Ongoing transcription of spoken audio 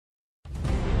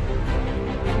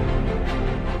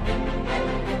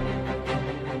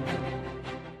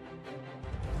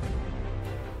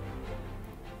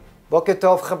Boker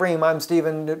Tov Chabrim, I'm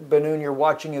Stephen Ben-Nun. You're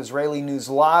watching Israeli News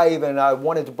Live, and I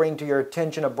wanted to bring to your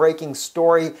attention a breaking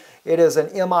story. It is an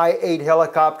Mi-8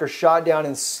 helicopter shot down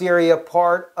in Syria,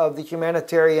 part of the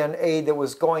humanitarian aid that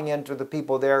was going into the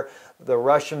people there. The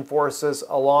Russian forces,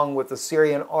 along with the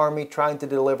Syrian army, trying to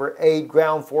deliver aid.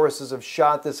 Ground forces have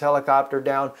shot this helicopter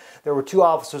down. There were 2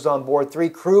 officers on board, 3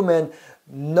 crewmen.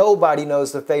 Nobody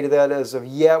knows the fate of that as of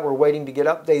yet. We're waiting to get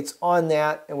updates on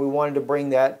that, and we wanted to bring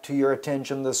that to your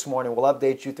attention this morning. We'll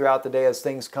update you throughout the day as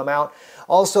things come out.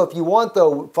 Also, if you want,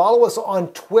 though, follow us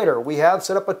on Twitter. We have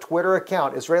set up a Twitter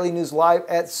account, Israeli News Live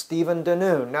at Stephen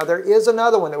Ben-Nun. Now, there is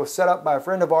another one that was set up by a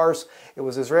friend of ours. It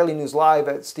was Israeli News Live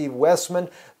at Steve Westman.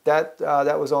 That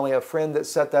was only a friend that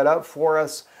set that up for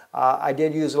us. I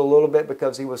did use it a little bit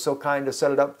because he was so kind to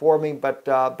set it up for me, but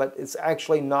it's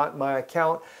actually not my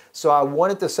account. So I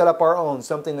wanted to set up our own,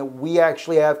 something that we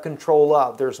actually have control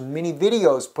of. There's many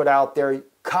videos put out there,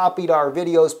 copied our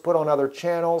videos, put on other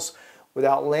channels with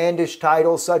outlandish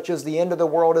titles such as the end of the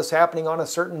world is happening on a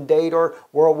certain date, or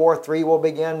World War III will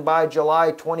begin by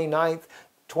July 29th,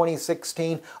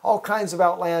 2016. All kinds of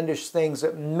outlandish things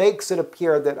that makes it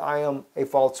appear that I am a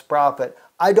false prophet.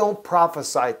 I don't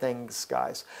prophesy things,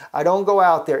 guys. I don't go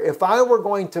out there. If I were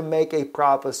going to make a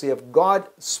prophecy, if God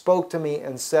spoke to me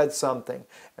and said something,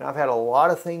 and I've had a lot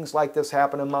of things like this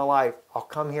happen in my life, I'll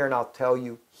come here and I'll tell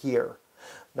you here.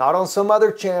 Not on some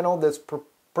other channel that's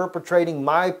perpetrating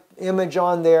my image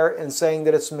on there and saying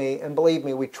that it's me. And believe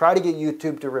me, we try to get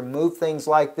YouTube to remove things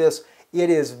like this.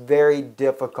 It is very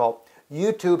difficult.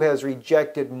 YouTube has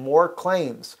rejected more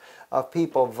claims of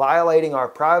people violating our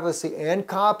privacy and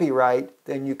copyright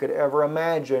than you could ever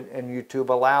imagine, and YouTube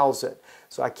allows it.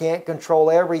 So I can't control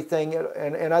everything,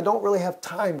 and I don't really have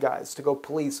time, guys, to go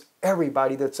police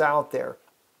everybody that's out there.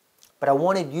 But I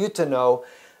wanted you to know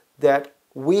that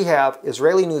we have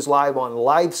Israeli News Live on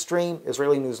live stream,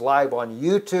 Israeli News Live on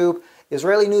YouTube,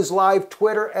 Israeli News Live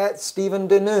Twitter at Stephen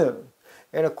Ben-Nun.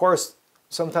 And of course,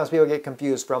 sometimes people get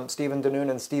confused from Stephen Ben-Nun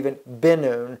and Stephen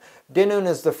Ben-Nun. Ben-Nun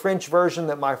is the French version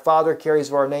that my father carries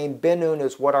of our name. Ben-Nun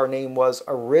is what our name was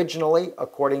originally,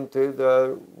 according to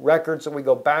the records that we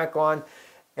go back on.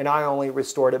 And I only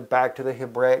restored it back to the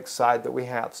Hebraic side that we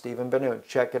have, Stephen Ben-Nun.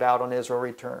 Check it out on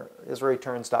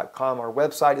IsraelReturns.com, our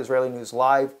website,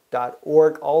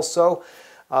 IsraeliNewsLive.org also.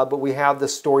 But we have the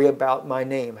story about my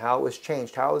name, how it was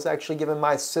changed, how I was actually given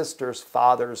my sister's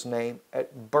father's name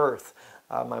at birth.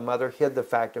 My mother hid the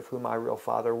fact of who my real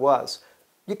father was.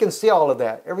 You can see all of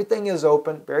that. Everything is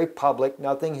open, very public,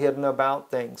 nothing hidden about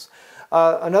things.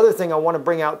 Another thing I want to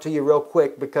bring out to you real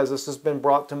quick, because this has been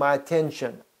brought to my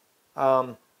attention.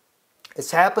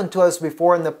 It's happened to us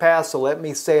before in the past, so let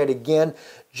me say it again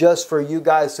just for you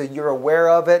guys so you're aware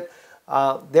of it.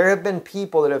 There have been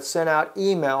people that have sent out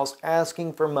emails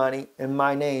asking for money in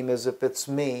my name as if it's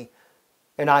me,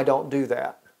 and I don't do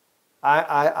that.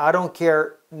 I don't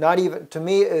care, not even, to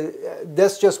me,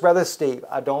 that's just Brother Steve.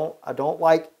 I don't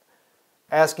like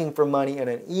asking for money in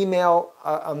an email.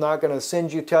 I'm not going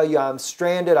to tell you I'm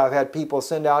stranded. I've had people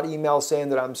send out emails saying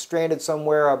that I'm stranded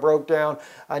somewhere, I broke down,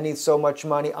 I need so much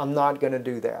money. I'm not going to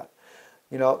do that.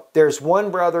 You know, there's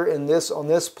one brother on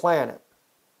this planet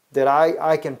that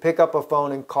I can pick up a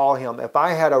phone and call him. If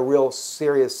I had a real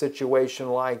serious situation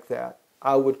like that,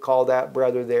 I would call that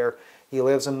brother there. He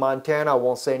lives in Montana. I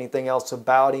won't say anything else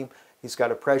about him. He's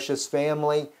got a precious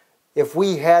family. If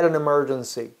we had an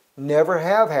emergency, never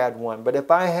have had one, but if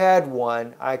I had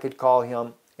one, I could call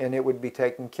him and it would be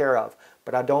taken care of.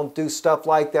 But I don't do stuff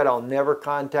like that. I'll never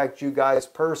contact you guys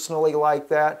personally like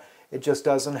that. It just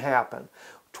doesn't happen.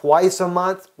 Twice a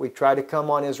month, we try to come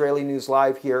on Israeli News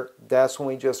Live here. That's when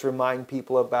we just remind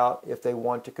people about if they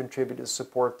want to contribute to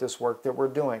support this work that we're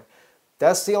doing.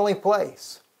 That's the only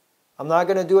place. I'm not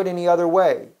going to do it any other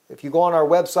way. If you go on our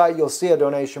website, you'll see a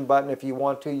donation button. If you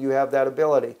want to, you have that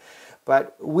ability.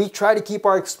 But we try to keep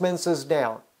our expenses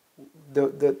down.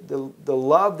 The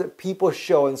love that people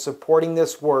show in supporting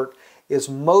this work is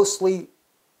mostly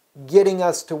getting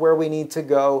us to where we need to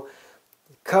go,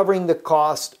 covering the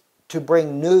cost to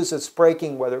bring news that's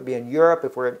breaking, whether it be in Europe,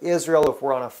 if we're in Israel, if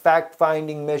we're on a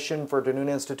fact-finding mission for the Ben-Nun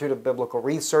Institute of Biblical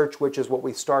Research, which is what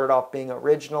we started off being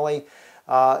originally.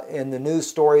 In the news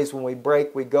stories, when we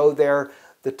break, we go there.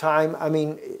 The time, I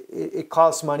mean, it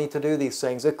costs money to do these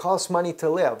things. It costs money to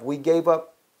live. We gave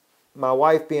up, my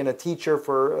wife being a teacher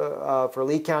for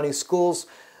Lee County Schools.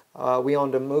 We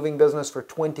owned a moving business for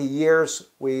 20 years.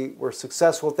 We were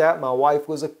successful with that. My wife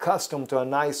was accustomed to a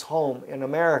nice home in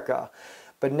America.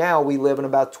 But now we live in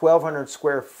about 1,200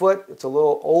 square foot. It's a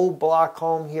little old block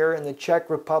home here in the Czech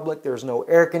Republic. There's no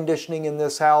air conditioning in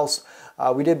this house.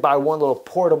 We did buy one little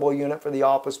portable unit for the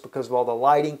office because of all the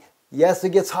lighting. Yes, it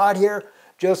gets hot here,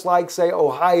 just like, say,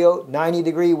 Ohio,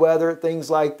 90-degree weather, things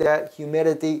like that,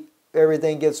 humidity,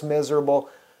 everything gets miserable.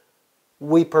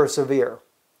 We persevere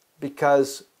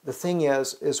because the thing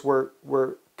is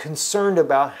we're concerned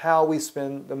about how we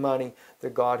spend the money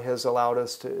that God has allowed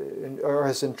us to, or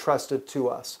has entrusted to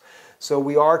us. So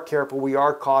we are careful, we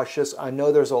are cautious. I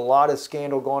know there's a lot of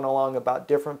scandal going along about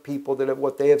different people that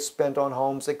what they have spent on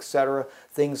homes, etc.,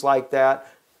 things like that.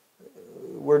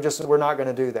 We're not going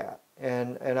to do that.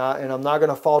 And I'm not going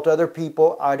to fault other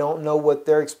people. I don't know what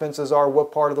their expenses are,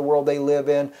 what part of the world they live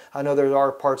in. I know there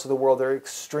are parts of the world that are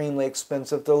extremely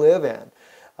expensive to live in.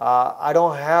 I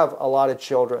don't have a lot of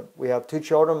children. We have 2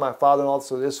 children, my father-in-law,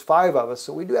 so there's 5 of us.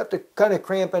 So we do have to kind of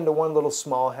cramp into one little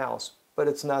small house, but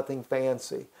it's nothing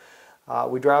fancy.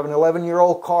 We drive an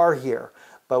 11-year-old car here,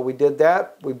 but we did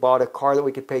that. We bought a car that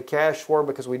we could pay cash for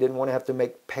because we didn't want to have to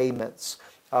make payments.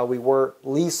 We were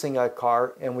leasing a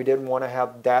car, and we didn't want to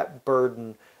have that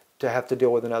burden to have to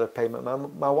deal with another payment.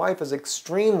 My wife is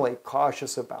extremely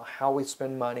cautious about how we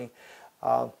spend money.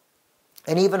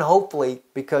 And even hopefully,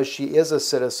 because she is a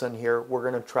citizen here, we're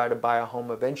going to try to buy a home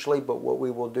eventually. But what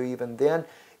we will do even then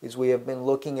is we have been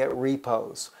looking at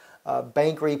repos,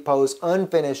 bank repos,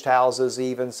 unfinished houses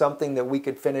even, something that we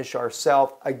could finish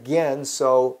ourselves again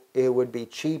so it would be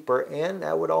cheaper. And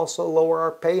that would also lower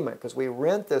our payment because we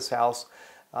rent this house,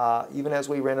 even as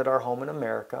we rented our home in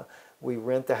America. We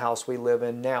rent the house we live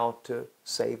in now to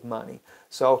save money.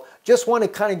 So just want to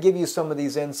kind of give you some of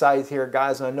these insights here,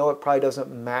 guys. And I know it probably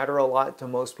doesn't matter a lot to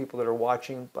most people that are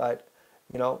watching, but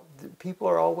you know, people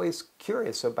are always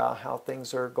curious about how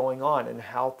things are going on and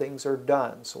how things are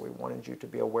done. So we wanted you to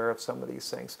be aware of some of these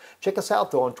things. Check us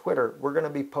out though on Twitter. We're going to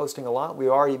be posting a lot. We've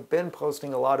already been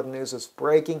posting a lot of news that's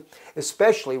breaking,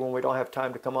 especially when we don't have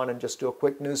time to come on and just do a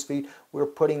quick news feed. We're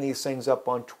putting these things up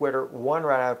on Twitter, one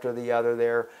right after the other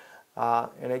there.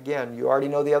 And again, you already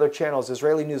know the other channels,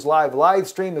 Israeli News Live, live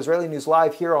stream Israeli News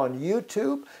Live here on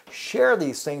YouTube. Share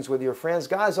these things with your friends.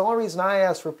 Guys, the only reason I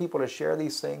ask for people to share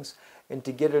these things and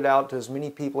to get it out to as many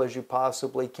people as you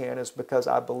possibly can is because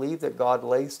I believe that God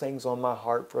lays things on my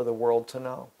heart for the world to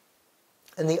know.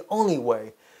 And the only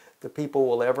way that people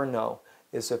will ever know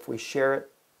is if we share it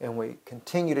and we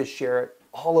continue to share it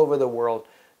all over the world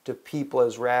to people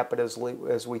as rapidly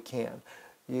as we can.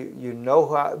 You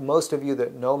know how, most of you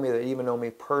that know me, that even know me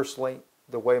personally,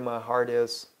 the way my heart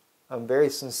is, I'm very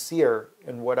sincere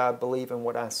in what I believe and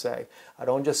what I say. I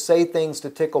don't just say things to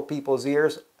tickle people's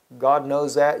ears. God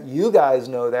knows that. You guys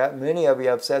know that. Many of you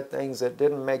have said things that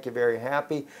didn't make you very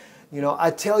happy. You know,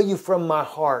 I tell you from my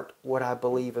heart what I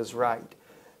believe is right.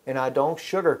 And I don't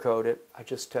sugarcoat it. I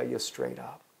just tell you straight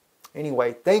up.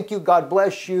 Anyway, thank you. God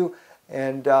bless you.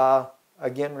 And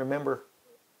again, remember,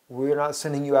 we're not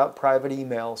sending you out private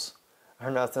emails or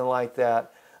nothing like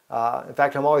that. In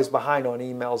fact, I'm always behind on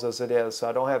emails as it is, so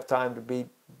I don't have time to be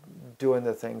doing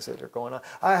the things that are going on.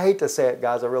 I hate to say it,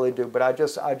 guys, I really do, but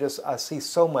I see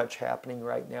so much happening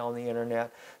right now on the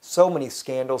internet. So many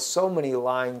scandals, so many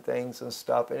lying things and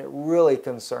stuff, and it really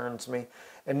concerns me.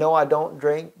 And no, I don't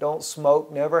drink, don't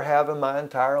smoke, never have in my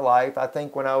entire life. I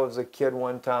think when I was a kid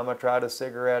one time, I tried a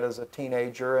cigarette as a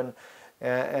teenager,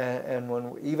 and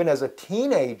when, even as a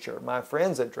teenager, my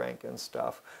friends that drank and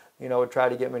stuff, you know, would try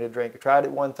to get me to drink. I tried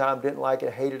it one time, didn't like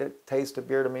it, hated it. Taste of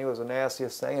beer to me was the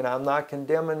nastiest thing, and I'm not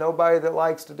condemning nobody that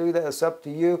likes to do that. It's up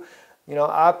to you. You know,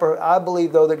 I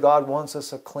believe, though, that God wants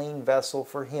us a clean vessel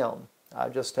for Him. I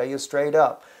just tell you straight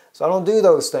up. So I don't do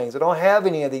those things. I don't have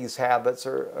any of these habits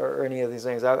or any of these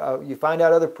things. You find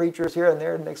out other preachers here and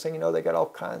there, and next thing you know, they got all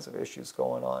kinds of issues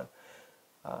going on.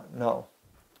 No.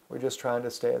 We're just trying to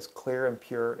stay as clear and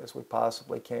pure as we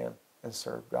possibly can and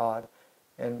serve God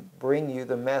and bring you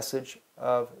the message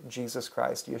of Jesus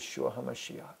Christ, Yeshua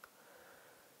HaMashiach.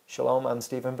 Shalom, I'm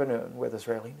Stephen Ben-Nun with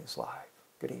Israeli News Live.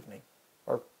 Good evening,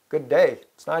 or good day.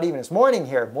 It's not even, it's morning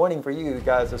here. Morning for you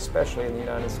guys, especially in the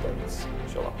United States.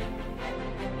 Shalom.